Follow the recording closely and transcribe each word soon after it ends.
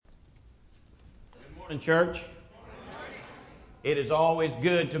Church. It is always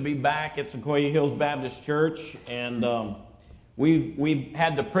good to be back at Sequoia Hills Baptist Church, and we've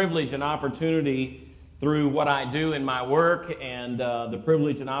had the privilege and opportunity through what I do in my work and the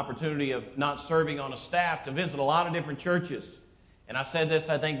privilege and opportunity of not serving on a staff to visit a lot of different churches. And I said this,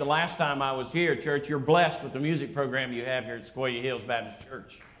 I think, the last time I was here, church, you're blessed with the music program you have here at Sequoia Hills Baptist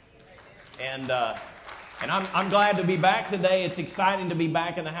Church. And I'm glad to be back today. It's exciting to be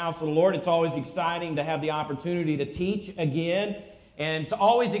back in the house of the Lord. It's always exciting to have the opportunity to teach again. And it's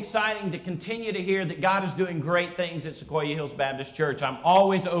always exciting to continue to hear that God is doing great things at Sequoia Hills Baptist Church. I'm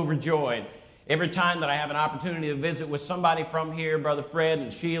always overjoyed every time that I have an opportunity to visit with somebody from here, Brother Fred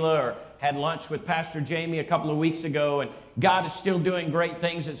and Sheila, or had lunch with Pastor Jamie a couple of weeks ago. And God is still doing great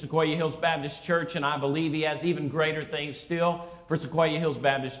things at Sequoia Hills Baptist Church, and I believe He has even greater things still for Sequoia Hills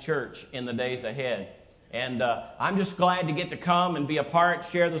Baptist Church in the days ahead. And I'm just glad to get to come and be a part,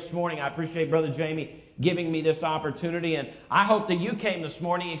 share this morning. I appreciate Brother Jamie giving me this opportunity. And I hope that you came this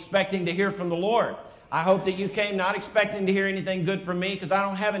morning expecting to hear from the Lord. I hope that you came not expecting to hear anything good from me, because I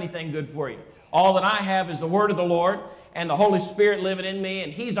don't have anything good for you. All that I have is the Word of the Lord and the Holy Spirit living in me,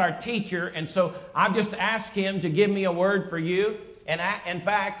 and He's our teacher. And so I've just asked Him to give me a word for you. And in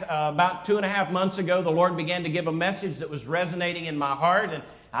fact, about 2.5 months ago, the Lord began to give a message that was resonating in my heart. And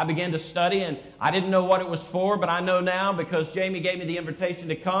I began to study, and I didn't know what it was for, but I know now because Jamie gave me the invitation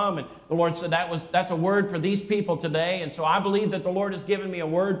to come, and the Lord said that's a word for these people today. And so I believe that the Lord has given me a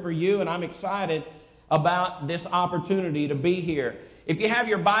word for you, and I'm excited about this opportunity to be here. If you have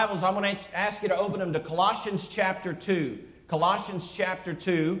your Bibles, I want to ask you to open them to Colossians chapter 2. Colossians chapter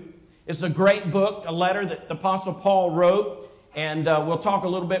 2 is a great book, a letter that the Apostle Paul wrote. And we'll talk a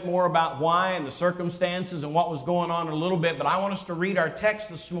little bit more about why and the circumstances and what was going on in a little bit. But I want us to read our text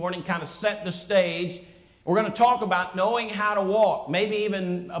this morning, kind of set the stage. We're going to talk about knowing how to walk. Maybe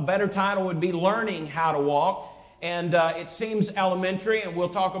even a better title would be learning how to walk. And it seems elementary, and we'll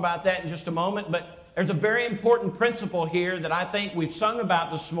talk about that in just a moment. But there's a very important principle here that I think we've sung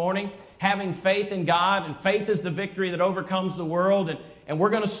about this morning, having faith in God. And faith is the victory that overcomes the world. And we're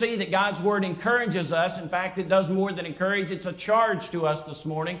going to see that God's Word encourages us. In fact, it does more than encourage. It's a charge to us this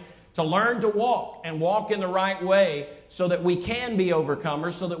morning to learn to walk and walk in the right way so that we can be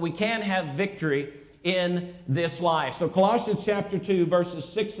overcomers, so that we can have victory in this life. So Colossians chapter 2, verses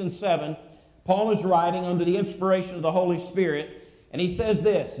 6 and 7, Paul is writing under the inspiration of the Holy Spirit, and he says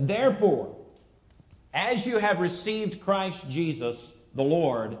this: "Therefore, as you have received Christ Jesus the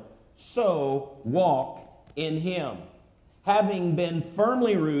Lord, so walk in Him, having been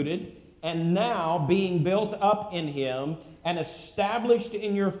firmly rooted, and now being built up in Him, and established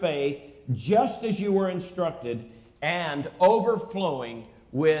in your faith, just as you were instructed, and overflowing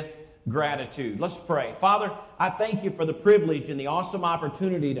with gratitude." Let's pray. Father, I thank You for the privilege and the awesome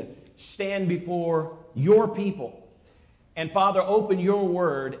opportunity to stand before Your people. And Father, open Your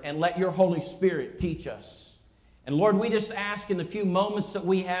Word and let Your Holy Spirit teach us. And Lord, we just ask in the few moments that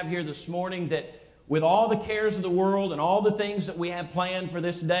we have here this morning that with all the cares of the world and all the things that we have planned for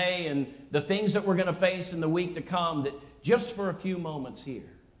this day and the things that we're going to face in the week to come, that just for a few moments here,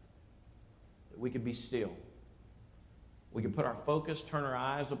 that we could be still. We could put our focus, turn our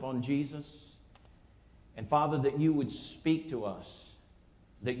eyes upon Jesus. And Father, that You would speak to us,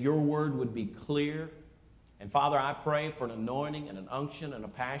 that Your Word would be clear. And Father, I pray for an anointing and an unction and a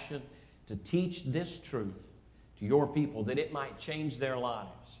passion to teach this truth to Your people, that it might change their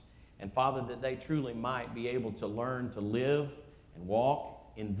lives. And Father, that they truly might be able to learn to live and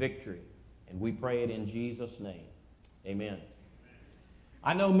walk in victory. And we pray it in Jesus' name. Amen.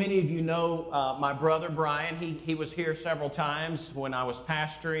 I know many of you know my brother Brian. He was here several times when I was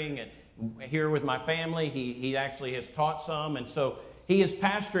pastoring and here with my family. He actually has taught some. And so he is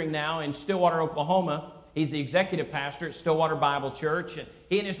pastoring now in Stillwater, Oklahoma. He's the executive pastor at Stillwater Bible Church. And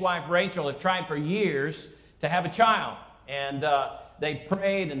he and his wife Rachel have tried for years to have a child. And they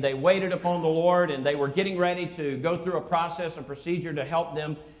prayed and they waited upon the Lord, and they were getting ready to go through a process, a procedure to help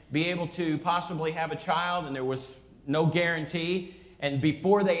them be able to possibly have a child, and there was no guarantee. And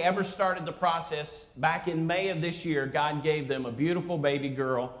before they ever started the process, back in May of this year, God gave them a beautiful baby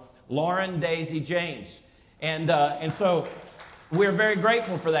girl, Lauren Daisy James. And so we're very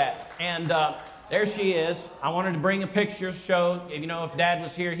grateful for that. And there she is. I wanted to bring a picture, show, if Dad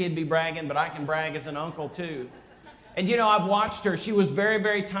was here, he'd be bragging, but I can brag as an uncle too. And I've watched her. She was very,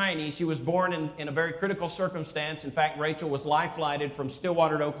 very tiny. She was born in a very critical circumstance. In fact, Rachel was life-flighted from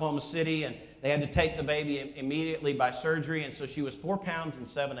Stillwater to Oklahoma City, and they had to take the baby immediately by surgery. And so she was 4 pounds and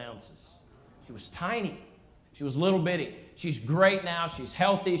 7 ounces. She was tiny. She was little bitty. She's great now. She's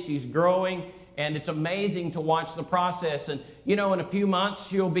healthy. She's growing. and it's amazing to watch the process. And, in a few months,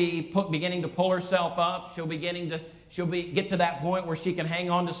 she'll be beginning to pull herself up. She'll get to that point where she can hang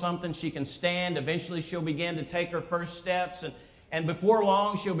on to something. She can stand. Eventually, she'll begin to take her first steps. And before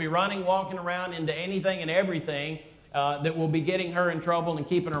long, she'll be running, walking around into anything and everything that will be getting her in trouble and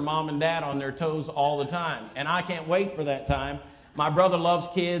keeping her mom and dad on their toes all the time. And I can't wait for that time. My brother loves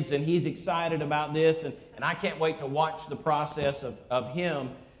kids, and he's excited about this. And I can't wait to watch the process of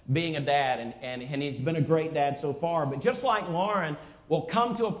him being a dad. And he's been a great dad so far. But just like Lauren will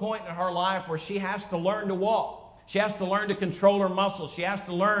come to a point in her life where she has to learn to walk. She has to learn to control her muscles. She has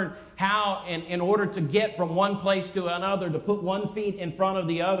to learn how, in order to get from one place to another, to put one feet in front of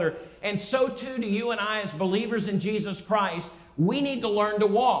the other. And so too do you and I as believers in Jesus Christ. We need to learn to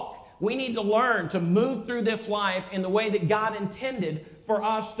walk. We need to learn to move through this life in the way that God intended for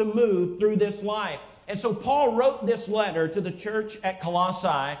us to move through this life. And so Paul wrote this letter to the church at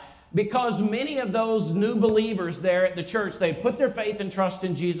Colossae because many of those new believers there at the church, they put their faith and trust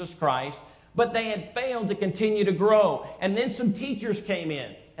in Jesus Christ, but they had failed to continue to grow. And then some teachers came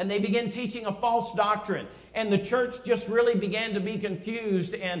in, and they began teaching a false doctrine. And the church just really began to be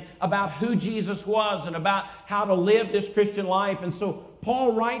confused about who Jesus was and about how to live this Christian life. And so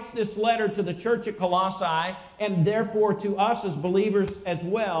Paul writes this letter to the church at Colossae, and therefore to us as believers as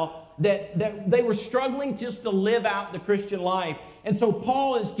well, that they were struggling just to live out the Christian life. And so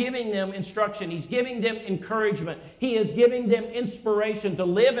Paul is giving them instruction. He's giving them encouragement. He is giving them inspiration to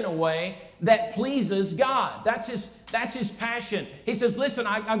live in a way that pleases God. That's his passion. He says, listen,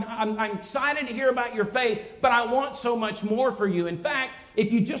 I'm excited to hear about your faith, but I want so much more for you. In fact,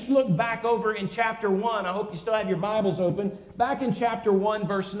 if you just look back over in chapter 1, I hope you still have your Bibles open. Back in chapter 1,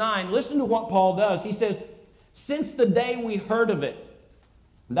 verse 9, listen to what Paul does. He says, since the day we heard of it,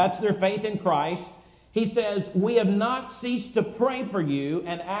 that's their faith in Christ, he says, we have not ceased to pray for you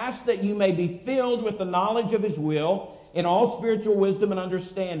and ask that you may be filled with the knowledge of his will in all spiritual wisdom and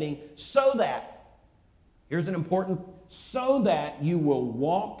understanding, so that, here's an important, so that you will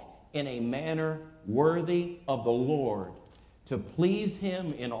walk in a manner worthy of the Lord, to please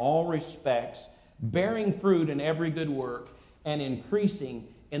him in all respects, bearing fruit in every good work and increasing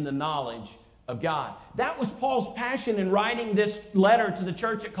in the knowledge of God. That was Paul's passion in writing this letter to the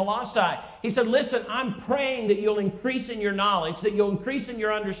church at Colossae. He said, listen, I'm praying that you'll increase in your knowledge, that you'll increase in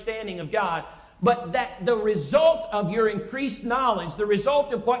your understanding of God, but that the result of your increased knowledge, the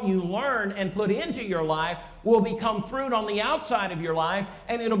result of what you learn and put into your life will become fruit on the outside of your life,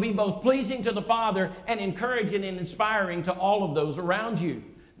 and it'll be both pleasing to the Father and encouraging and inspiring to all of those around you.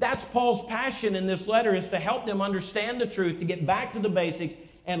 That's Paul's passion in this letter, is to help them understand the truth, to get back to the basics,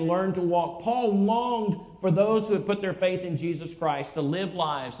 and learn to walk. Paul longed for those who had put their faith in Jesus Christ to live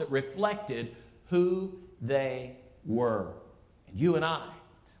lives that reflected who they were. And you and I,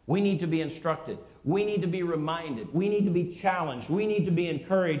 we need to be instructed. We need to be reminded. We need to be challenged. We need to be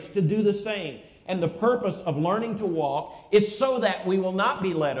encouraged to do the same. And the purpose of learning to walk is so that we will not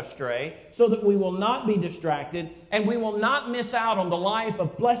be led astray, so that we will not be distracted, and we will not miss out on the life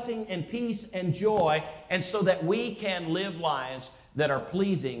of blessing and peace and joy, and so that we can live lives that are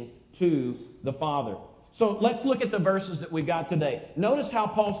pleasing to the Father. So let's look at the verses that we've got today. Notice how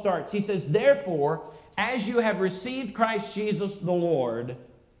Paul starts. He says, therefore, as you have received Christ Jesus the Lord,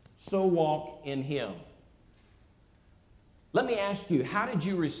 so walk in him. Let me ask you, how did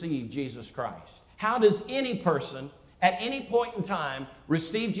you receive Jesus Christ? How does any person at any point in time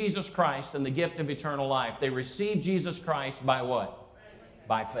receive Jesus Christ and the gift of eternal life? They receive Jesus Christ by what?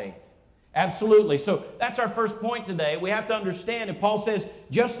 By faith. Absolutely. So that's our first point today. We have to understand, and Paul says,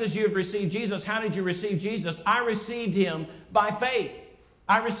 just as you have received Jesus, how did you receive Jesus? I received him by faith.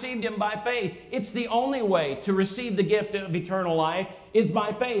 I received him by faith. It's the only way to receive the gift of eternal life is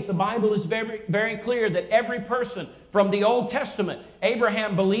by faith. The Bible is very, very clear that every person from the Old Testament,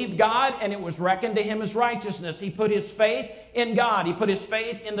 Abraham believed God and it was reckoned to him as righteousness. He put his faith in God. He put his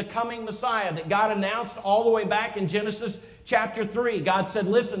faith in the coming Messiah that God announced all the way back in Genesis chapter 3. God said,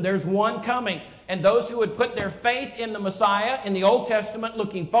 listen, there's one coming. And those who would put their faith in the Messiah in the Old Testament,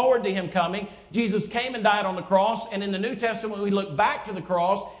 looking forward to him coming, Jesus came and died on the cross. And in the New Testament, we look back to the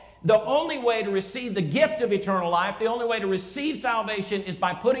cross. The only way to receive the gift of eternal life, the only way to receive salvation is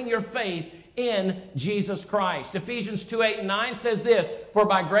by putting your faith in Jesus Christ. Ephesians 2:8-9 says this, for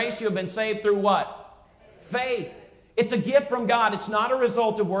by grace you have been saved through what? Faith. It's a gift from God. It's not a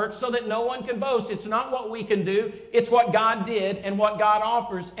result of works so that no one can boast. It's not what we can do. It's what God did and what God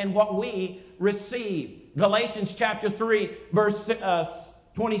offers and what we receive. Galatians chapter 3 verse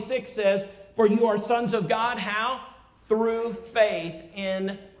 26 says, for you are sons of God, how? Through faith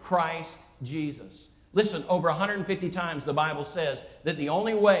in Christ Jesus. Listen, over 150 times the Bible says that the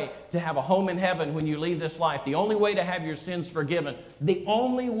only way to have a home in heaven when you leave this life, the only way to have your sins forgiven, the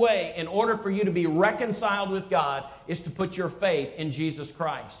only way in order for you to be reconciled with God is to put your faith in Jesus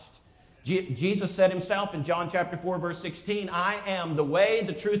Christ. Jesus said himself in John chapter 4, verse 16, I am the way,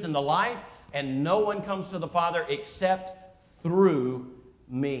 the truth, and the life, and no one comes to the Father except through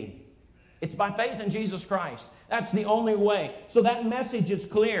me. It's by faith in Jesus Christ. That's the only way. So that message is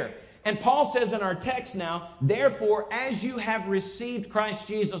clear. And Paul says in our text now, therefore, as you have received Christ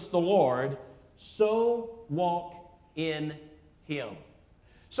Jesus the Lord, so walk in Him.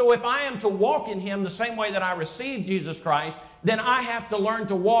 So if I am to walk in Him the same way that I received Jesus Christ, then I have to learn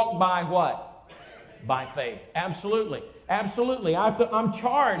to walk by what? By faith. Absolutely. Absolutely. I'm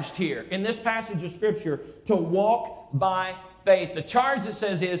charged here in this passage of Scripture to walk by faith. The charge that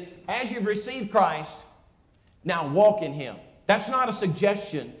says is, as you've received Christ, now walk in Him. That's not a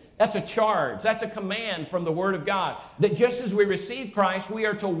suggestion. That's a charge. That's a command from the Word of God. That just as we receive Christ, we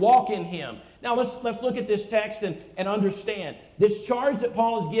are to walk in Him. Now let's look at this text and understand. This charge that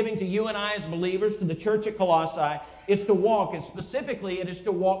Paul is giving to you and I as believers, to the church at Colossae, is to walk. And specifically, it is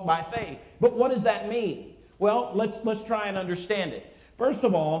to walk by faith. But what does that mean? Well, let's try and understand it. First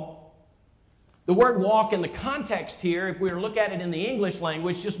of all, the word walk in the context here, if we were to look at it in the English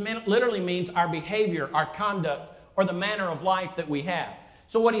language, just literally means our behavior, our conduct, or the manner of life that we have.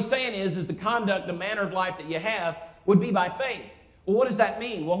 So what he's saying is the conduct, the manner of life that you have would be by faith. Well, what does that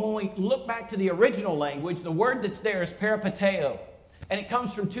mean? Well, when we look back to the original language, the word that's there is peripateo. And it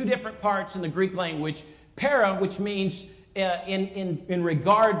comes from two different parts in the Greek language. Para, which means in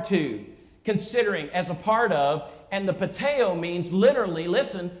regard to, considering, as a part of, and the pateo means literally,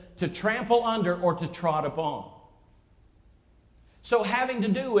 listen, to trample under or to trod upon. So having to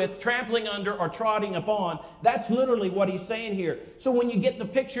do with trampling under or trotting upon, that's literally what he's saying here. So when you get the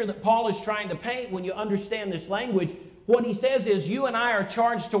picture that Paul is trying to paint, when you understand this language, what he says is you and I are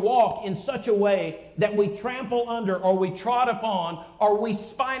charged to walk in such a way that we trample under or we trot upon or we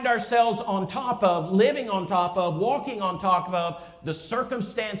find ourselves on top of, living on top of, walking on top of the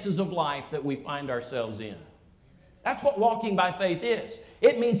circumstances of life that we find ourselves in. That's what walking by faith is.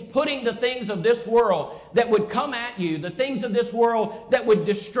 It means putting the things of this world that would come at you, the things of this world that would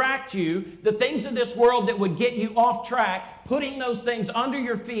distract you, the things of this world that would get you off track, putting those things under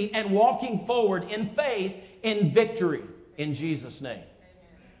your feet and walking forward in faith, in victory, in Jesus' name.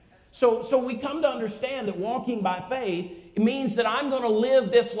 So we come to understand that walking by faith, it means that I'm going to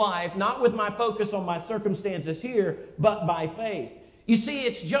live this life not with my focus on my circumstances here, but by faith. You see,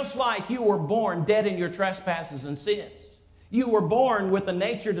 it's just like you were born dead in your trespasses and sins. You were born with a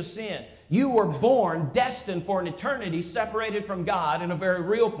nature to sin. You were born destined for an eternity separated from God in a very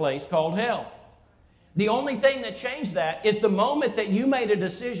real place called hell. The only thing that changed that is the moment that you made a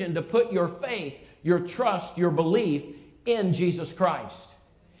decision to put your faith, your trust, your belief in Jesus Christ.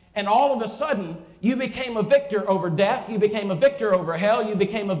 And all of a sudden, you became a victor over death. You became a victor over hell. You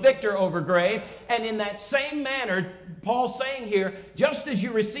became a victor over grave. And in that same manner, Paul's saying here, just as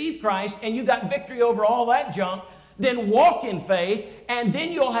you received Christ and you got victory over all that junk, then walk in faith, and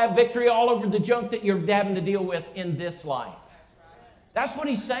then you'll have victory all over the junk that you're having to deal with in this life. That's what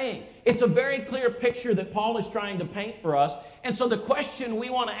he's saying. It's a very clear picture that Paul is trying to paint for us. And so the question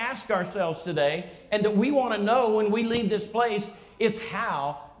we want to ask ourselves today, and that we want to know when we leave this place, is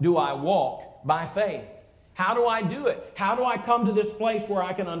how do I walk by faith? How do I do it? How do I come to this place where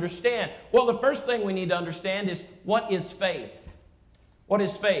I can understand? Well, the first thing we need to understand is, what is faith? What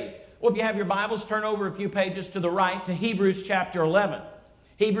is faith? Well, if you have your Bibles, turn over a few pages to the right to Hebrews chapter 11.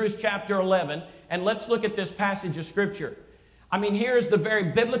 Hebrews chapter 11, and let's look at this passage of Scripture. I mean, here's the very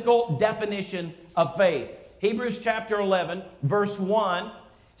biblical definition of faith. Hebrews chapter 11, verse 1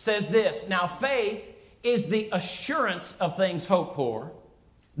 says this, now faith is the assurance of things hoped for,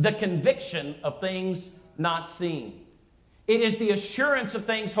 the conviction of things not seen. It is the assurance of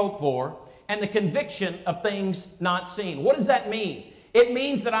things hoped for and the conviction of things not seen. What does that mean? It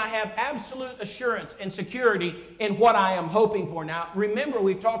means that I have absolute assurance and security in what I am hoping for. Now, remember,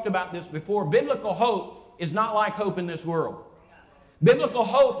 we've talked about this before. Biblical hope is not like hope in this world. Biblical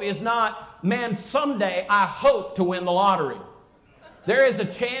hope is not, man, someday I hope to win the lottery. There is a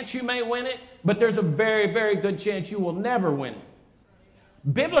chance you may win it, but there's a very, very good chance you will never win it.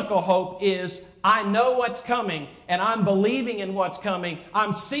 Biblical hope is, I know what's coming, and I'm believing in what's coming,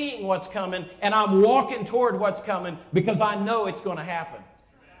 I'm seeing what's coming, and I'm walking toward what's coming because I know it's going to happen.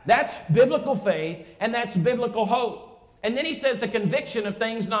 That's biblical faith, and that's biblical hope. And then he says the conviction of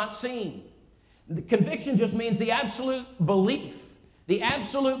things not seen. The conviction just means the absolute belief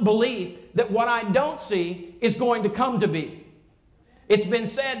that what I don't see is going to come to be. It's been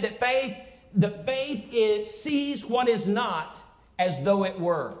said that faith sees what is not as though it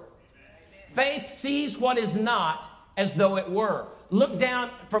were. Faith sees what is not as though it were. Look down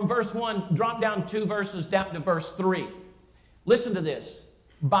from verse 1, drop down 2 verses down to verse 3. Listen to this.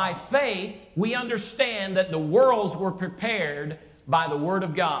 By faith, we understand that the worlds were prepared by the Word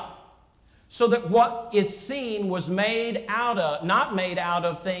of God, so that what is seen was not made out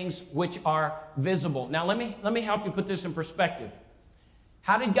of things which are visible. Now let me help you put this in perspective.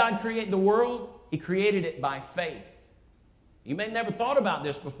 How did God create the world? He created it by faith. You may have never thought about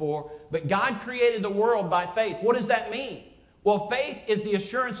this before, but God created the world by faith. What does that mean? Well, faith is the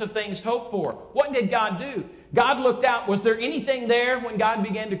assurance of things hoped for. What did God do? God looked out. Was there anything there when God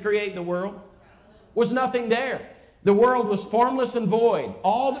began to create the world? Was nothing there. The world was formless and void.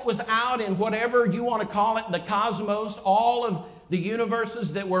 All that was out in whatever you want to call it, the cosmos, all of the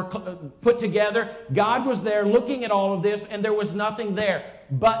universes that were put together, God was there looking at all of this, and there was nothing there.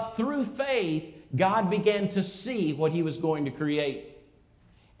 But through faith, God began to see what He was going to create.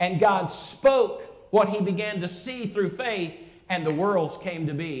 And God spoke what He began to see through faith, and the worlds came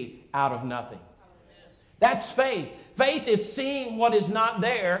to be out of nothing. That's faith. Faith is seeing what is not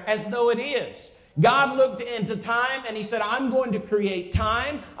there as though it is. God looked into time and He said, I'm going to create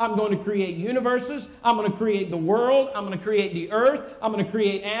time. I'm going to create universes. I'm going to create the world. I'm going to create the earth. I'm going to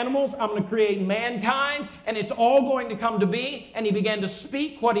create animals. I'm going to create mankind. And it's all going to come to be. And He began to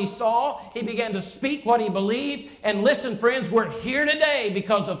speak what He saw. He began to speak what He believed. And listen, friends, we're here today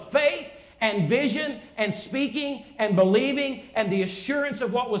because of faith and vision and speaking and believing and the assurance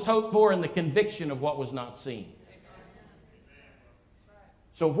of what was hoped for and the conviction of what was not seen.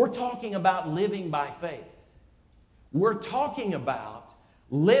 So if we're talking about living by faith, we're talking about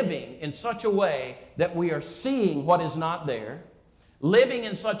living in such a way that we are seeing what is not there, living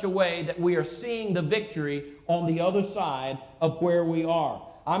in such a way that we are seeing the victory on the other side of where we are.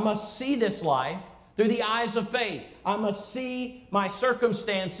 I must see this life through the eyes of faith. I must see my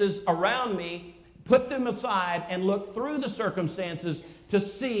circumstances around me, put them aside, and look through the circumstances to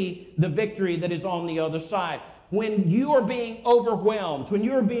see the victory that is on the other side. When you are being overwhelmed, when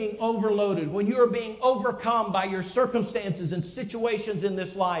you are being overloaded, when you are being overcome by your circumstances and situations in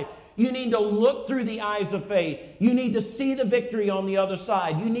this life, you need to look through the eyes of faith. You need to see the victory on the other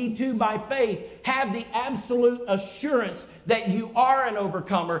side. You need to, by faith, have the absolute assurance that you are an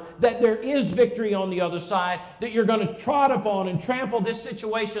overcomer, that there is victory on the other side, that you're going to trot upon and trample this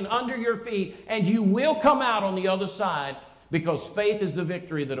situation under your feet, and you will come out on the other side because faith is the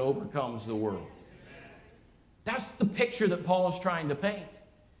victory that overcomes the world. That's the picture that Paul is trying to paint.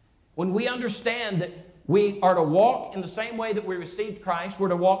 When we understand that we are to walk in the same way that we received Christ, we're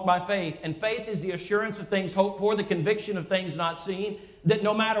to walk by faith. And faith is the assurance of things hoped for, the conviction of things not seen, that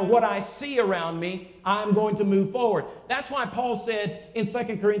no matter what I see around me, I'm going to move forward. That's why Paul said in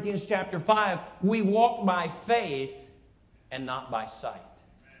 2 Corinthians chapter 5, we walk by faith and not by sight.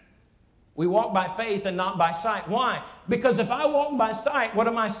 We walk by faith and not by sight. Why? Because if I walk by sight, what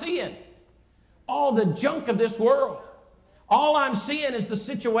am I seeing? All the junk of this world. All I'm seeing is the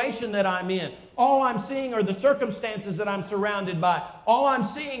situation that I'm in. All I'm seeing are the circumstances that I'm surrounded by. All I'm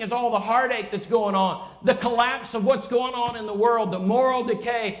seeing is all the heartache that's going on, the collapse of what's going on in the world, the moral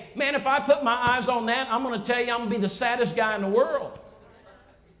decay. Man, if I put my eyes on that, I'm going to tell you I'm going to be the saddest guy in the world.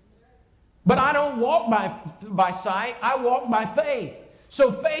 But I don't walk by sight. I walk by faith. So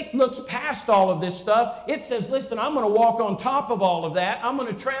faith looks past all of this stuff. It says, listen, I'm going to walk on top of all of that. I'm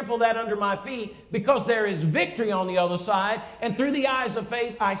going to trample that under my feet because there is victory on the other side. And through the eyes of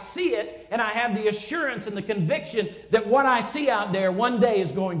faith, I see it, and I have the assurance and the conviction that what I see out there one day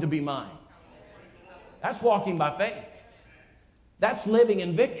is going to be mine. That's walking by faith. That's living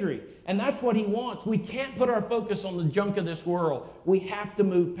in victory. And that's what He wants. We can't put our focus on the junk of this world. We have to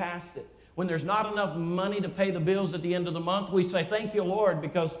move past it. When there's not enough money to pay the bills at the end of the month, we say, thank you, Lord,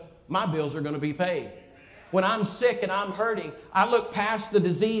 because my bills are going to be paid. When I'm sick and I'm hurting, I look past the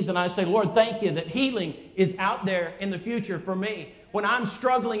disease and I say, Lord, thank you that healing is out there in the future for me. When I'm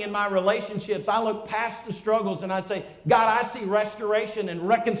struggling in my relationships, I look past the struggles and I say, God, I see restoration and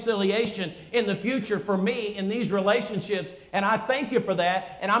reconciliation in the future for me in these relationships. And I thank you for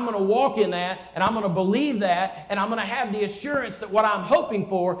that. And I'm going to walk in that. And I'm going to believe that. And I'm going to have the assurance that what I'm hoping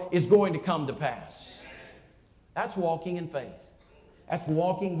for is going to come to pass. That's walking in faith. That's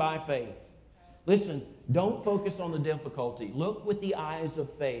walking by faith. Listen, don't focus on the difficulty. Look with the eyes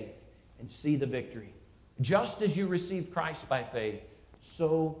of faith and see the victory. Just as you received Christ by faith,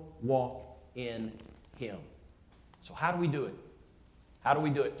 so walk in Him. So how do we do it? How do we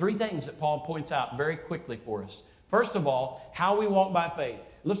do it? 3 things that Paul points out very quickly for us. First of all, how we walk by faith.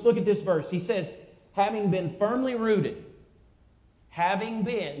 Let's look at this verse. He says, having been firmly rooted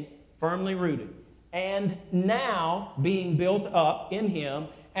firmly rooted, and now being built up in Him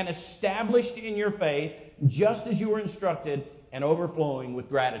and established in your faith, just as you were instructed, and overflowing with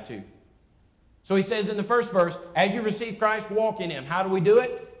gratitude. So he says in the first verse, as you receive Christ, walk in Him. How do we do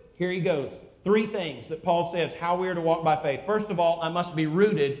it? Here he goes. 3 things that Paul says how we are to walk by faith. First of all, I must be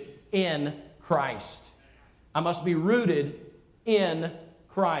rooted in Christ. I must be rooted in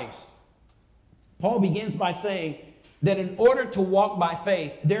Christ. Paul begins by saying that in order to walk by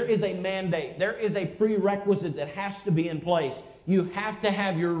faith, there is a mandate. There is a prerequisite that has to be in place. You have to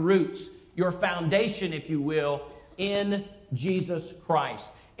have your roots, your foundation, if you will, in Jesus Christ.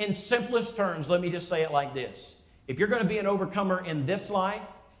 In simplest terms, let me just say it like this. If you're going to be an overcomer in this life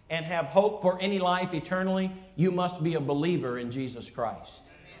and have hope for any life eternally, you must be a believer in Jesus Christ.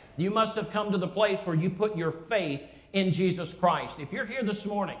 You must have come to the place where you put your faith in Jesus Christ. If you're here this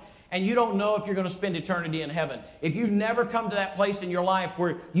morning and you don't know if you're going to spend eternity in heaven, if you've never come to that place in your life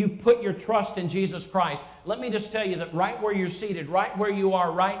where you've put your trust in Jesus Christ, let me just tell you that right where you're seated, right where you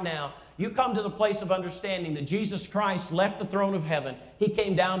are right now, you come to the place of understanding that Jesus Christ left the throne of heaven. He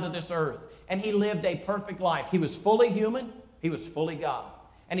came down to this earth, and He lived a perfect life. He was fully human. He was fully God.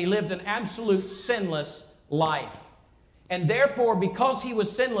 And He lived an absolute sinless life. And therefore, because He was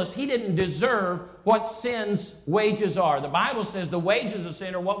sinless, He didn't deserve what sin's wages are. The Bible says the wages of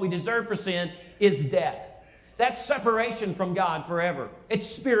sin, or what we deserve for sin, is death. That's separation from God forever. It's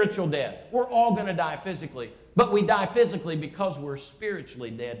spiritual death. We're all going to die physically. But we die physically because we're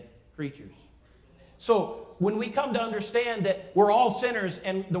spiritually dead creatures. So when we come to understand that we're all sinners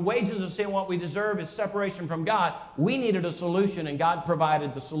and the wages of sin, what we deserve, is separation from God, we needed a solution, and God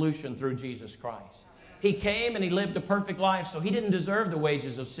provided the solution through Jesus Christ. He came and He lived a perfect life, so He didn't deserve the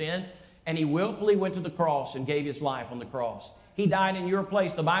wages of sin, and He willfully went to the cross and gave His life on the cross. He died in your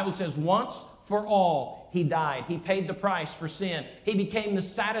place. The Bible says once for all He died. He paid the price for sin. He became the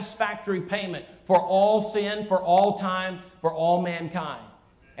satisfactory payment for all sin, for all time, for all mankind.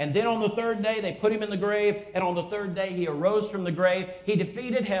 And then on the third day, they put Him in the grave, and on the third day, He arose from the grave. He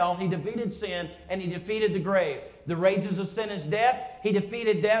defeated hell, He defeated sin, and He defeated the grave. The wages of sin is death. He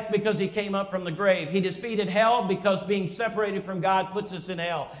defeated death because He came up from the grave. He defeated hell because being separated from God puts us in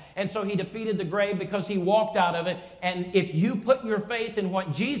hell. And so He defeated the grave because He walked out of it. And if you put your faith in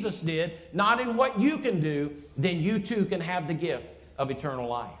what Jesus did, not in what you can do, then you too can have the gift of eternal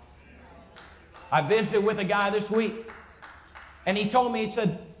life. I visited with a guy this week, and he told me,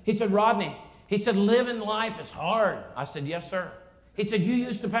 he said, Rodney, he said, living life is hard. I said, yes, sir. He said, you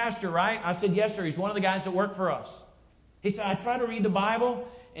used to pastor, right? I said, yes, sir. He's one of the guys that worked for us. He said, I try to read the Bible,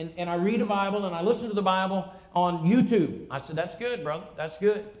 and I read the Bible, and I listen to the Bible on YouTube. I said, that's good, brother. That's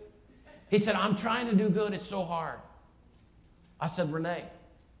good. He said, I'm trying to do good. It's so hard. I said, Renee,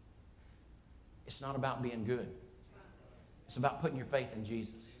 it's not about being good. It's about putting your faith in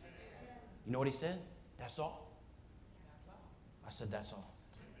Jesus. You know what he said? That's all. I said, that's all.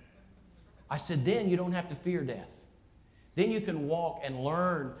 I said, then you don't have to fear death. Then you can walk and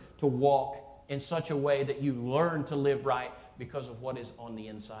learn to walk in such a way that you learn to live right because of what is on the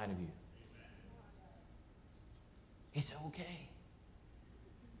inside of you. He said, okay.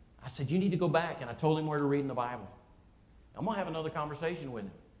 I said, you need to go back. And I told him where to read in the Bible. I'm going to have another conversation with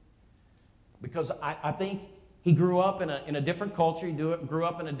him. Because I think he grew up in a different culture. He grew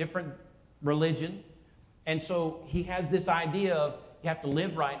up in a different religion. And so he has this idea of you have to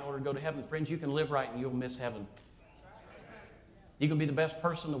live right in order to go to heaven. Friends, you can live right and you'll miss heaven. You can be the best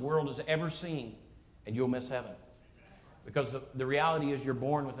person the world has ever seen and you'll miss heaven. Because the reality is you're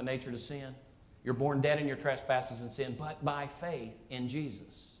born with a nature to sin. You're born dead in your trespasses and sin. But by faith in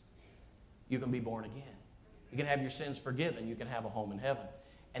Jesus, you can be born again. You can have your sins forgiven. You can have a home in heaven.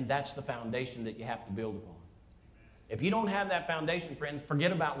 And that's the foundation that you have to build upon. If you don't have that foundation, friends,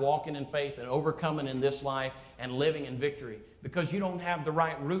 forget about walking in faith and overcoming in this life and living in victory, because you don't have the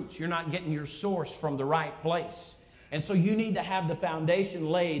right roots. You're not getting your source from the right place. And so you need to have the foundation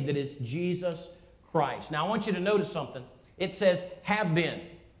laid that is Jesus Christ. Now, I want you to notice something. It says, have been.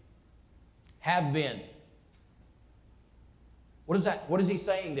 Have been. What is that? What is he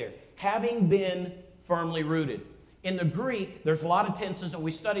saying there? Having been firmly rooted. In the Greek, there's a lot of tenses, and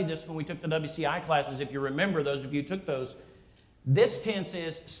we studied this when we took the WCI classes. If you remember, those of you who took those, this tense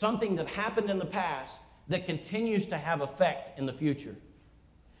is something that happened in the past that continues to have effect in the future.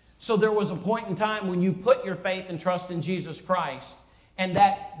 So there was a point in time when you put your faith and trust in Jesus Christ, and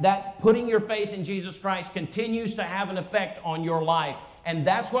that putting your faith in Jesus Christ continues to have an effect on your life. And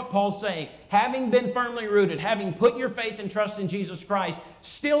that's what Paul's saying. Having been firmly rooted, having put your faith and trust in Jesus Christ,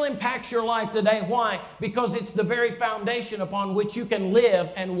 still impacts your life today. Why? Because it's the very foundation upon which you can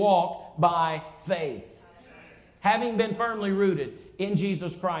live and walk by faith. Having been firmly rooted in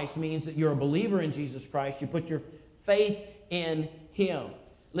Jesus Christ means that you're a believer in Jesus Christ. You put your faith in Him.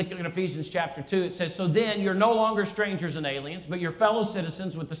 Look at Ephesians chapter 2. It says, so then you're no longer strangers and aliens, but you're fellow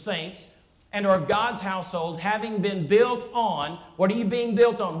citizens with the saints and are of God's household, having been built on. What are you being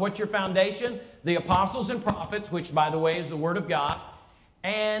built on? What's your foundation? The apostles and prophets, which, by the way, is the Word of God,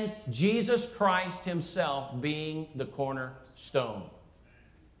 and Jesus Christ Himself being the cornerstone.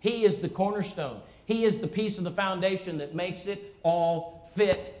 He is the cornerstone. He is the piece of the foundation that makes it all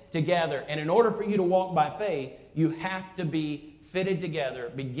fit together. And in order for you to walk by faith, you have to be fitted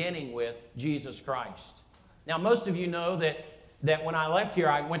together, beginning with Jesus Christ. Now, most of you know that when I left here,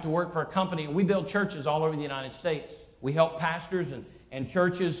 I went to work for a company, and we build churches all over the United States. We help pastors and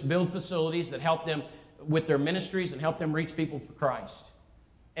churches build facilities that help them with their ministries and help them reach people for Christ.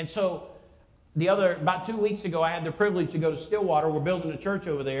 And so, about 2 weeks ago, I had the privilege to go to Stillwater. We're building a church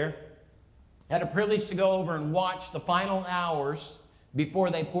over there. I had a privilege to go over and watch the final hours before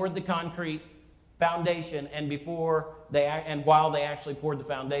they poured the concrete foundation and while they actually poured the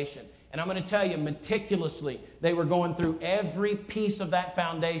foundation. And I'm going to tell you, meticulously, they were going through every piece of that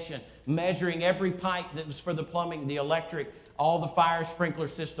foundation, measuring every pipe that was for the plumbing, the electric, all the fire sprinkler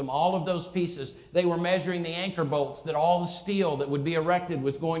system, all of those pieces. They were measuring the anchor bolts that all the steel that would be erected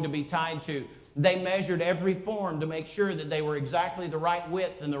was going to be tied to. They measured every form to make sure that they were exactly the right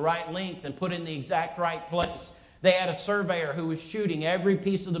width and the right length and put in the exact right place. They had a surveyor who was shooting every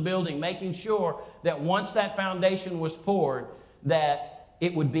piece of the building, making sure that once that foundation was poured, that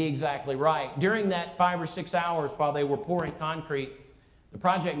it would be exactly right. During that 5 or 6 hours while they were pouring concrete, the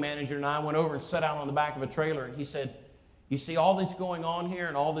project manager and I went over and sat out on the back of a trailer, and he said, you see all that's going on here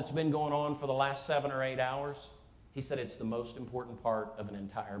and all that's been going on for the last 7 or 8 hours? He said it's the most important part of an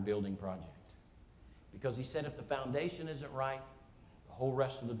entire building project. Because he said if the foundation isn't right, the whole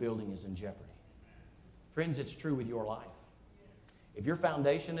rest of the building is in jeopardy. Friends, it's true with your life. If your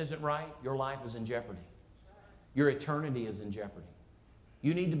foundation isn't right, your life is in jeopardy. Your eternity is in jeopardy.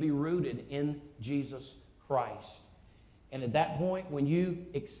 You need to be rooted in Jesus Christ. And at that point, when you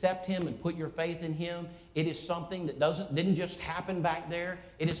accept Him and put your faith in Him, it is something that didn't just happen back there.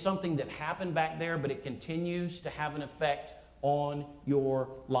 It is something that happened back there, but it continues to have an effect on your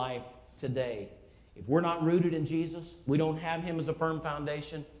life today. If we're not rooted in Jesus, we don't have Him as a firm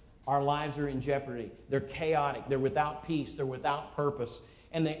foundation, our lives are in jeopardy. They're chaotic. They're without peace. They're without purpose.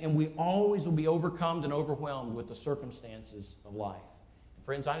 And we always will be overcome and overwhelmed with the circumstances of life. And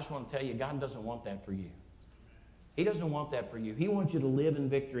friends, I just want to tell you, God doesn't want that for you. He doesn't want that for you. He wants you to live in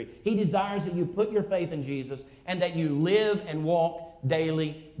victory. He desires that you put your faith in Jesus and that you live and walk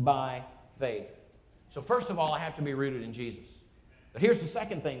daily by faith. So first of all, I have to be rooted in Jesus. But here's the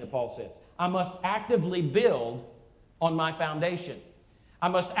second thing that Paul says. I must actively build on my foundation. I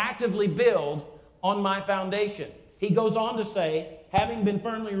must actively build on my foundation. He goes on to say, having been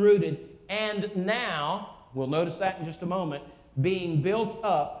firmly rooted, and now, we'll notice that in just a moment, being built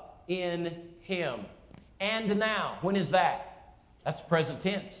up in Him. And now, when is that? That's present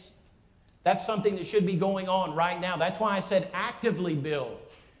tense. That's something that should be going on right now. That's why I said actively build.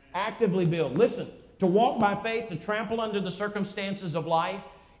 Actively build. Listen, to walk by faith, to trample under the circumstances of life,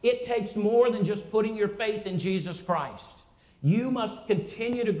 it takes more than just putting your faith in Jesus Christ. You must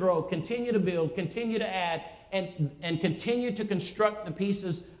continue to grow, continue to build, continue to add, and continue to construct the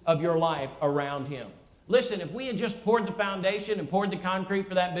pieces of your life around Him. Listen, if we had just poured the foundation and poured the concrete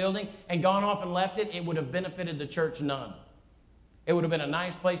for that building and gone off and left it, it would have benefited the church none. It would have been a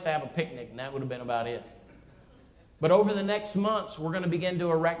nice place to have a picnic, and that would have been about it. But over the next months, we're going to begin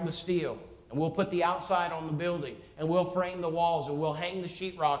to erect the steel. And we'll put the outside on the building, and we'll frame the walls, and we'll hang the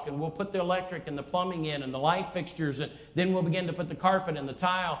sheetrock, and we'll put the electric and the plumbing in, and the light fixtures, and then we'll begin to put the carpet and the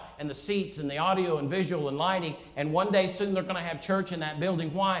tile and the seats and the audio and visual and lighting. And one day soon they're going to have church in that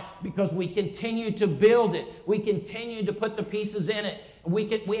building. Why? Because we continue to build it. We continue to put the pieces in it.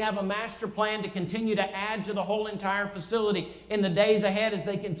 We have a master plan to continue to add to the whole entire facility in the days ahead as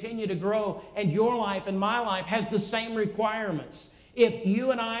they continue to grow. And your life and my life has the same requirements. If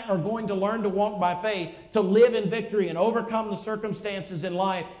you and I are going to learn to walk by faith, to live in victory and overcome the circumstances in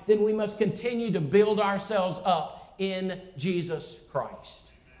life, then we must continue to build ourselves up in Jesus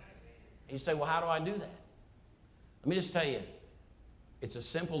Christ. And you say, well, how do I do that? Let me just tell you, it's as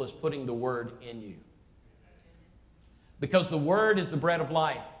simple as putting the Word in you. Because the Word is the bread of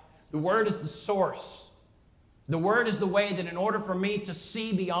life. The Word is the source. The Word is the way that in order for me to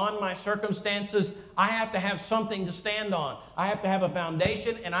see beyond my circumstances, I have to have something to stand on. I have to have a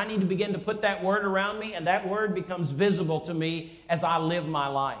foundation, and I need to begin to put that Word around me, and that Word becomes visible to me as I live my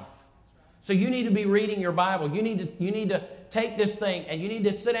life. So you need to be reading your Bible. You need to take this thing, and you need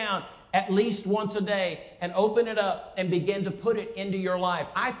to sit down at least once a day and open it up and begin to put it into your life.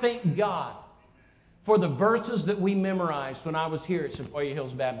 I thank God for the verses that we memorized when I was here at Sequoia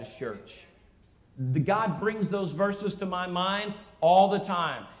Hills Baptist Church. God brings those verses to my mind all the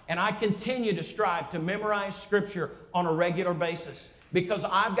time. And I continue to strive to memorize Scripture on a regular basis, because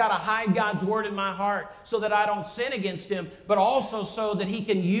I've got to hide God's Word in my heart so that I don't sin against Him, but also so that He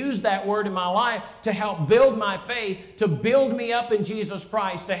can use that Word in my life to help build my faith, to build me up in Jesus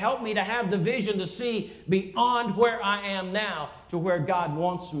Christ, to help me to have the vision to see beyond where I am now to where God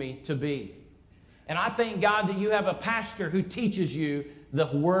wants me to be. And I thank God that you have a pastor who teaches you the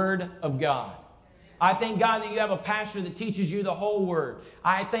Word of God. I thank God that you have a pastor that teaches you the whole Word.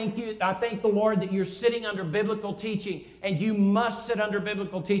 I thank the Lord that you're sitting under biblical teaching, and you must sit under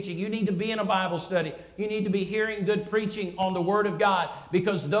biblical teaching. You need to be in a Bible study. You need to be hearing good preaching on the Word of God,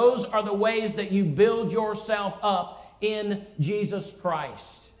 because those are the ways that you build yourself up in Jesus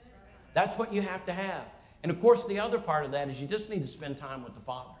Christ. That's what you have to have. And of course, the other part of that is you just need to spend time with the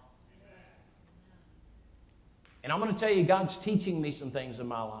Father. And I'm going to tell you, God's teaching me some things in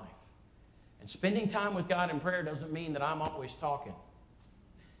my life. And spending time with God in prayer doesn't mean that I'm always talking.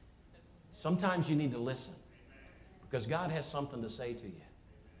 Sometimes you need to listen, because God has something to say to you.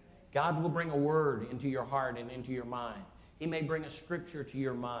 God will bring a word into your heart and into your mind. He may bring a scripture to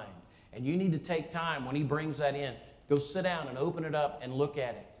your mind. And you need to take time when He brings that in. Go sit down and open it up and look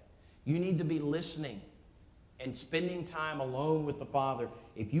at it. You need to be listening and spending time alone with the Father.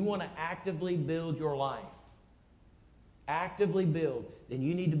 If you want to actively build your life, then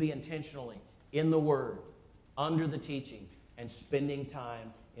you need to be intentionally in the Word, under the teaching, and spending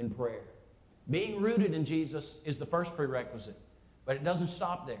time in prayer. Being rooted in Jesus is the first prerequisite, but it doesn't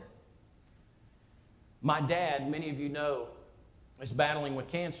stop there. My dad, many of you know, is battling with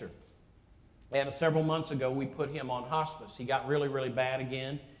cancer. And several months ago, we put him on hospice. He got really, really bad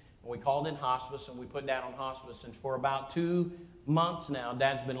again. And we called in hospice, and we put Dad on hospice. And for about 2 months now,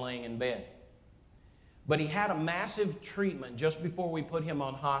 Dad's been laying in bed. But he had a massive treatment just before we put him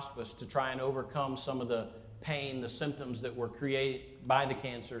on hospice to try and overcome some of the pain, the symptoms that were created by the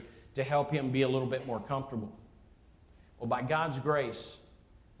cancer, to help him be a little bit more comfortable. Well, by God's grace,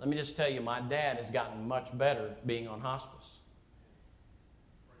 let me just tell you, my dad has gotten much better being on hospice.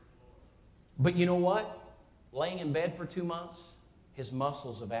 But you know what? Laying in bed for 2 months, his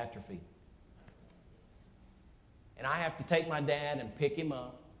muscles have atrophied. And I have to take my dad and pick him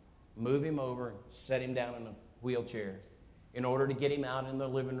up, move him over, and set him down in a wheelchair in order to get him out in the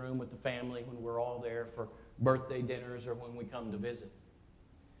living room with the family when we're all there for birthday dinners or when we come to visit.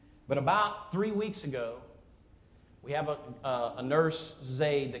 But about 3 weeks ago, we have a nurse,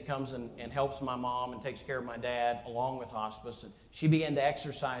 Zaid, that comes and helps my mom and takes care of my dad along with hospice. And she began to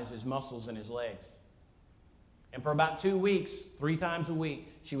exercise his muscles in his legs. And for about 2 weeks, 3 times a week,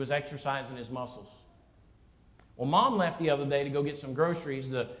 she was exercising his muscles. Well, Mom left the other day to go get some groceries.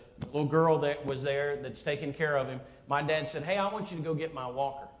 The little girl that was there that's taking care of him, my dad said, "Hey, I want you to go get my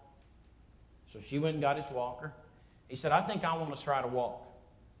walker." So she went and got his walker. He said, "I think I want to try to walk."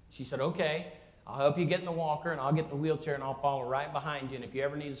 She said, "Okay, I'll help you get in the walker, and I'll get the wheelchair, and I'll follow right behind you. And if you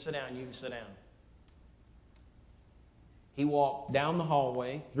ever need to sit down, you can sit down." He walked down the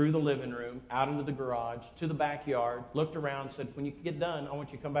hallway, through the living room, out into the garage, to the backyard, looked around, said, "When you get done, I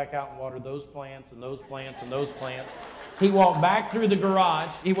want you to come back out and water those plants and those plants and those plants." He walked back through the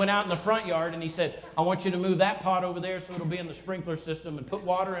garage. He went out in the front yard, and he said, "I want you to move that pot over there so it'll be in the sprinkler system and put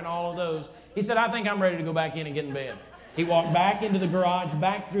water in all of those." He said, "I think I'm ready to go back in and get in bed." He walked back into the garage,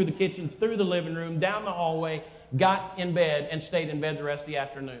 back through the kitchen, through the living room, down the hallway, got in bed, and stayed in bed the rest of the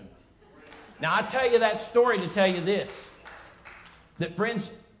afternoon. Now, I tell you that story to tell you this, that,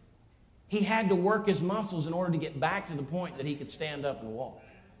 friends, he had to work his muscles in order to get back to the point that he could stand up and walk.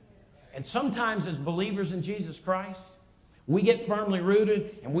 And sometimes as believers in Jesus Christ, we get firmly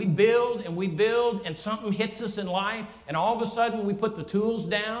rooted and we build and something hits us in life, and all of a sudden we put the tools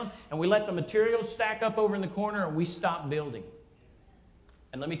down and we let the materials stack up over in the corner and we stop building.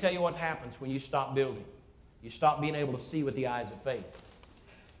 And let me tell you what happens when you stop building. You stop being able to see with the eyes of faith.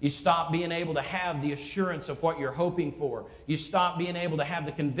 You stop being able to have the assurance of what you're hoping for. You stop being able to have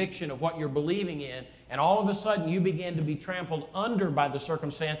the conviction of what you're believing in. And all of a sudden, you begin to be trampled under by the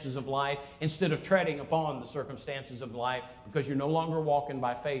circumstances of life instead of treading upon the circumstances of life, because you're no longer walking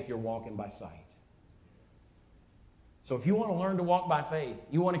by faith, you're walking by sight. So if you want to learn to walk by faith,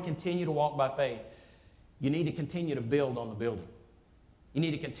 you want to continue to walk by faith, you need to continue to build on the building. You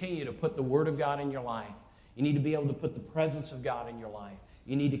need to continue to put the Word of God in your life. You need to be able to put the presence of God in your life.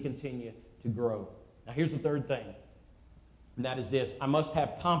 You need to continue to grow. Now, here's the third thing, and that is this: I must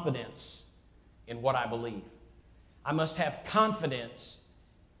have confidence in what I believe. I must have confidence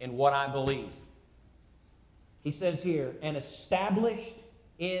in what I believe. He says here, and established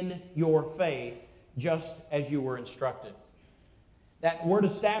in your faith, just as you were instructed. That word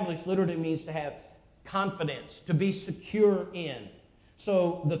established literally means to have confidence, to be secure in.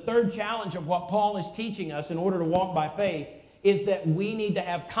 So the third challenge of what Paul is teaching us in order to walk by faith is that we need to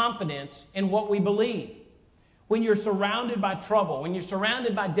have confidence in what we believe. When you're surrounded by trouble, when you're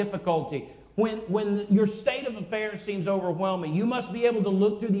surrounded by difficulty, when your state of affairs seems overwhelming, you must be able to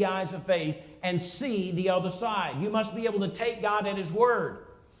look through the eyes of faith and see the other side. You must be able to take God at His word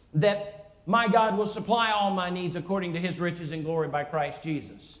that my God will supply all my needs according to His riches and glory by Christ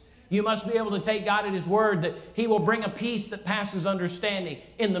Jesus. You must be able to take God at His word that He will bring a peace that passes understanding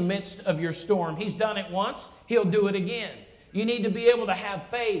in the midst of your storm. He's done it once, He'll do it again. You need to be able to have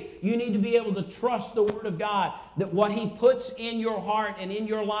faith. You need to be able to trust the Word of God, that what He puts in your heart and in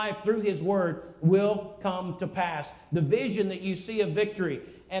your life through His Word will come to pass. The vision that you see of victory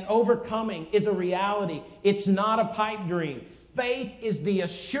and overcoming is a reality. It's not a pipe dream. Faith is the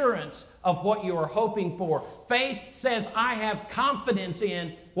assurance of what you are hoping for. Faith says, I have confidence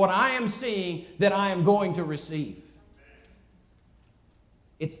in what I am seeing that I am going to receive.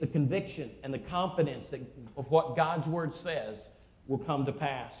 It's the conviction and the confidence of what God's Word says will come to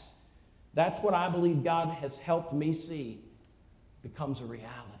pass. That's what I believe God has helped me see becomes a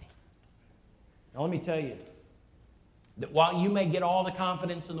reality. Now let me tell you that while you may get all the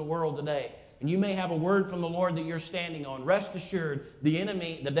confidence in the world today, and you may have a word from the Lord that you're standing on, rest assured the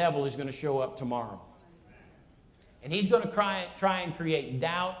enemy, the devil, is going to show up tomorrow. And he's going to try and create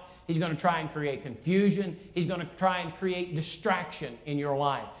doubt. He's going to try and create confusion. He's going to try and create distraction in your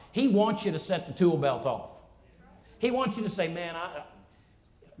life. He wants you to set the tool belt off. He wants you to say, man, I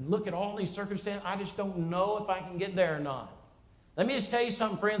look at all these circumstances. I just don't know if I can get there or not. Let me just tell you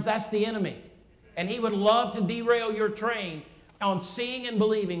something, friends. That's the enemy. And he would love to derail your train on seeing and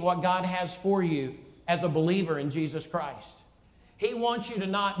believing what God has for you as a believer in Jesus Christ. He wants you to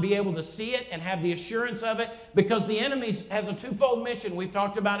not be able to see it and have the assurance of it, because the enemy has a twofold mission. We've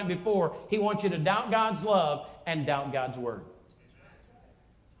talked about it before. He wants you to doubt God's love and doubt God's word.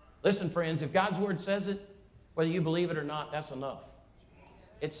 Listen, friends, if God's word says it, whether you believe it or not, that's enough.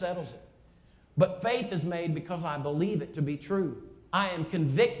 It settles it. But faith is made because I believe it to be true. I am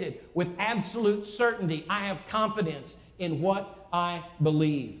convicted with absolute certainty. I have confidence in what I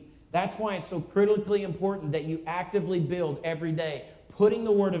believe. That's why it's so critically important that you actively build every day, putting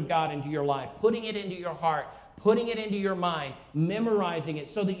the Word of God into your life, putting it into your heart, putting it into your mind, memorizing it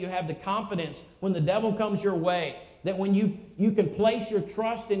so that you have the confidence when the devil comes your way, that when you can place your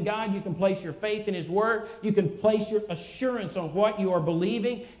trust in God, you can place your faith in His Word, you can place your assurance on what you are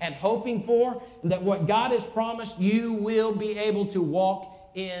believing and hoping for, and that what God has promised, you will be able to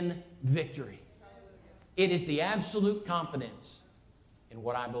walk in victory. It is the absolute confidence in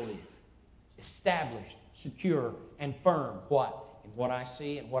what I believe. Established, secure, and firm. What? In what I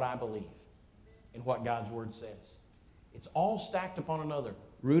see and what I believe. In what God's Word says. It's all stacked upon another.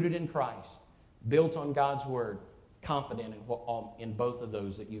 Rooted in Christ. Built on God's Word. Confident in both of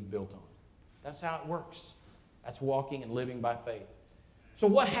those that you've built on. That's how it works. That's walking and living by faith. So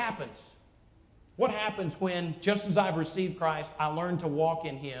what happens? What happens when, just as I've received Christ, I learn to walk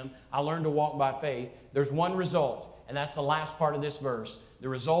in Him, I learn to walk by faith? There's one result. And that's the last part of this verse. The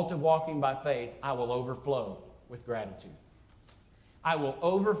result of walking by faith, I will overflow with gratitude. I will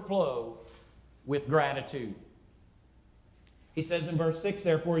overflow with gratitude. He says in verse 6,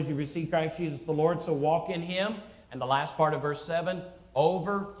 therefore, as you receive Christ Jesus the Lord, so walk in Him. And the last part of verse 7,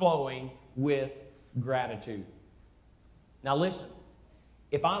 overflowing with gratitude. Now listen,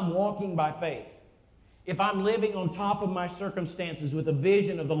 if I'm walking by faith, if I'm living on top of my circumstances with a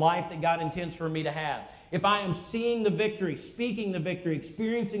vision of the life that God intends for me to have, if I am seeing the victory, speaking the victory,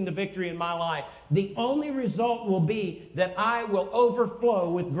 experiencing the victory in my life, the only result will be that I will overflow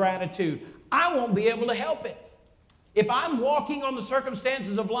with gratitude. I won't be able to help it. If I'm walking on the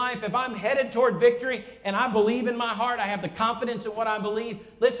circumstances of life, if I'm headed toward victory and I believe in my heart, I have the confidence in what I believe,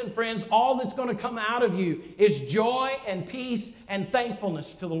 listen, friends, all that's going to come out of you is joy and peace and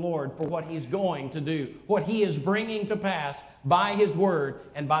thankfulness to the Lord for what He's going to do, what He is bringing to pass by His Word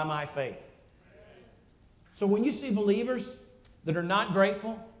and by my faith. So when you see believers that are not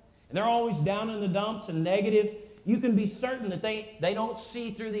grateful, and they're always down in the dumps and negative, you can be certain that they don't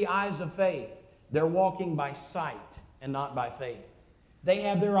see through the eyes of faith. They're walking by sight and not by faith. They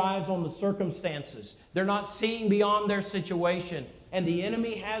have their eyes on the circumstances. They're not seeing beyond their situation. And the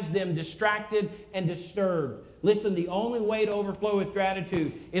enemy has them distracted and disturbed. Listen, the only way to overflow with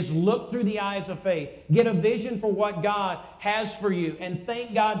gratitude is look through the eyes of faith. Get a vision for what God has for you and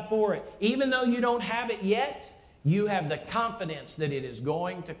thank God for it. Even though you don't have it yet, You have the confidence that it is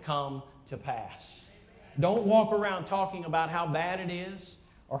going to come to pass. Don't walk around talking about how bad it is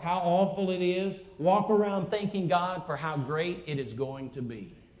or how awful it is. Walk around thanking God for how great it is going to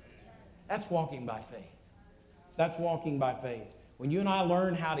be. That's walking by faith. That's walking by faith. When you and I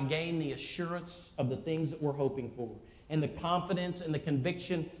learn how to gain the assurance of the things that we're hoping for, and the confidence and the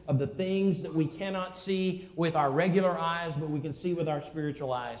conviction of the things that we cannot see with our regular eyes, but we can see with our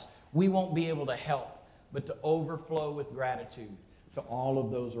spiritual eyes, we won't be able to help but to overflow with gratitude to all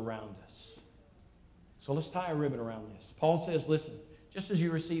of those around us. So let's tie a ribbon around this. Paul says, listen, just as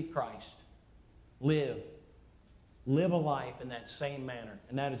you receive Christ, live a life in that same manner,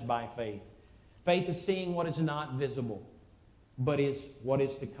 and that is by faith. Faith is seeing what is not visible, but is what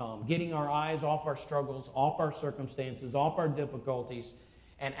is to come. Getting our eyes off our struggles, off our circumstances, off our difficulties,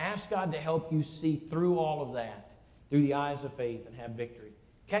 and ask God to help you see through all of that through the eyes of faith and have victory.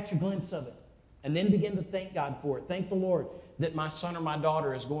 Catch a glimpse of it, and then begin to thank God for it. Thank the Lord that my son or my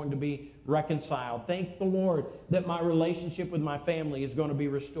daughter is going to be reconciled. Thank the Lord that my relationship with my family is going to be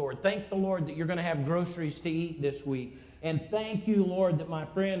restored. Thank the Lord that you're going to have groceries to eat this week. And thank you, Lord, that my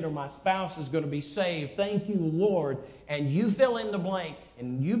friend or my spouse is going to be saved. Thank you, Lord. And you fill in the blank,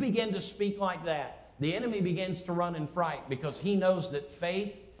 and you begin to speak like that. The enemy begins to run in fright because he knows that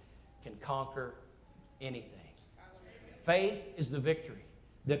faith can conquer anything. Faith is the victory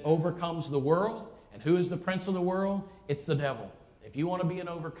that overcomes the world. And who is the prince of the world? It's the devil. If you want to be an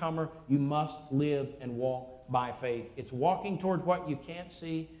overcomer, you must live and walk by faith. It's walking toward what you can't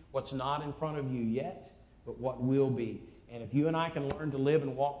see, what's not in front of you yet, but what will be. And if you and I can learn to live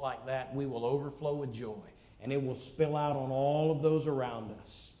and walk like that, we will overflow with joy. And it will spill out on all of those around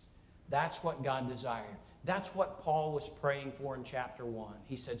us. That's what God desired. That's what Paul was praying for in chapter 1.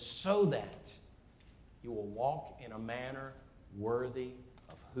 He said, so that you will walk in a manner worthy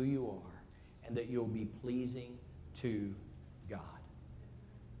of who you are, and that you'll be pleasing to God.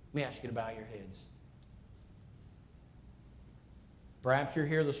 Let me ask you to bow your heads. Perhaps you're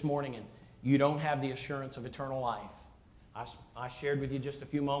here this morning and you don't have the assurance of eternal life. I shared with you just a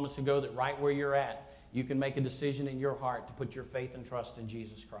few moments ago that right where you're at, you can make a decision in your heart to put your faith and trust in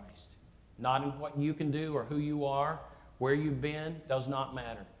Jesus Christ. Not in what you can do or who you are, where you've been, does not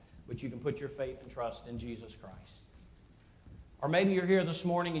matter. But you can put your faith and trust in Jesus Christ. Or maybe you're here this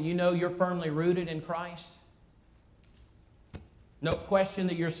morning and you know you're firmly rooted in Christ. No question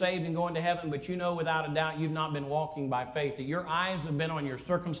that you're saved and going to heaven, but you know without a doubt you've not been walking by faith. That your eyes have been on your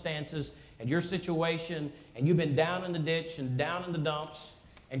circumstances and your situation, and you've been down in the ditch and down in the dumps.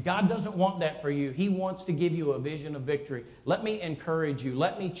 And God doesn't want that for you. He wants to give you a vision of victory. Let me encourage you.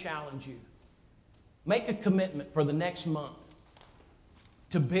 Let me challenge you. Make a commitment for the next month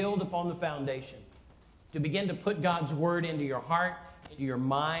to build upon the foundation, to begin to put God's word into your heart, into your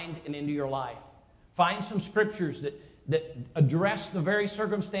mind, and into your life. Find some scriptures that address the very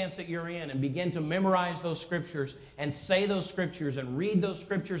circumstance that you're in, and begin to memorize those scriptures and say those scriptures and read those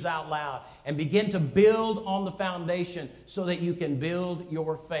scriptures out loud, and begin to build on the foundation so that you can build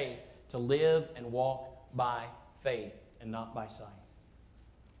your faith to live and walk by faith and not by sight.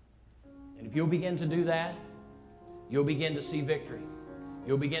 And if you'll begin to do that, you'll begin to see victory.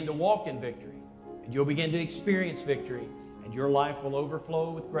 You'll begin to walk in victory, and you'll begin to experience victory, and your life will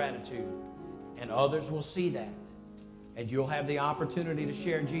overflow with gratitude, and others will see that. And you'll have the opportunity to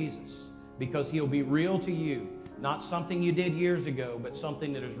share Jesus, because he'll be real to you. Not something you did years ago, but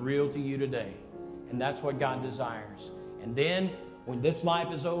something that is real to you today. And that's what God desires. And then, when this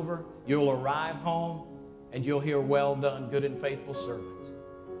life is over, you'll arrive home and you'll hear, well done, good and faithful servant,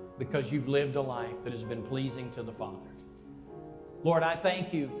 because you've lived a life that has been pleasing to the Father. Lord, I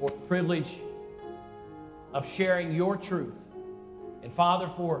thank you for the privilege of sharing your truth. And Father,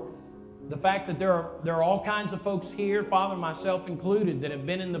 for the fact that there are all kinds of folks here, Father, myself included, that have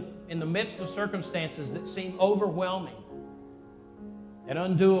been in the midst of circumstances that seem overwhelming and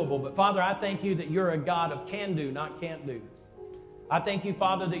undoable. But Father, I thank you that you're a God of can do, not can't do. I thank you,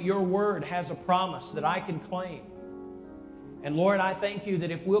 Father, that your word has a promise that I can claim. And Lord, I thank you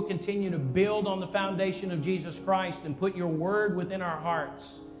that if we'll continue to build on the foundation of Jesus Christ and put your word within our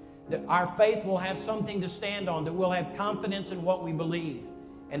hearts, that our faith will have something to stand on, that we'll have confidence in what we believe,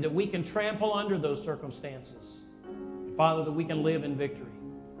 and that we can trample under those circumstances. And Father, that we can live in victory.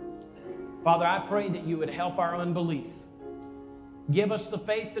 Father, I pray that you would help our unbelief. Give us the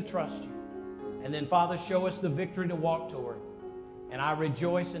faith to trust you. And then, Father, show us the victory to walk toward. And I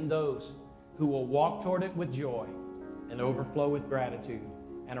rejoice in those who will walk toward it with joy and overflow with gratitude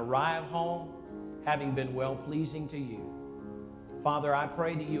and arrive home having been well-pleasing to you. Father, I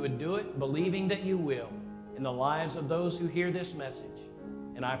pray that you would do it, believing that you will, in the lives of those who hear this message.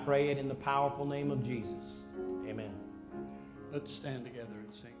 And I pray it in the powerful name of Jesus. Amen. Let's stand together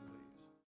and sing.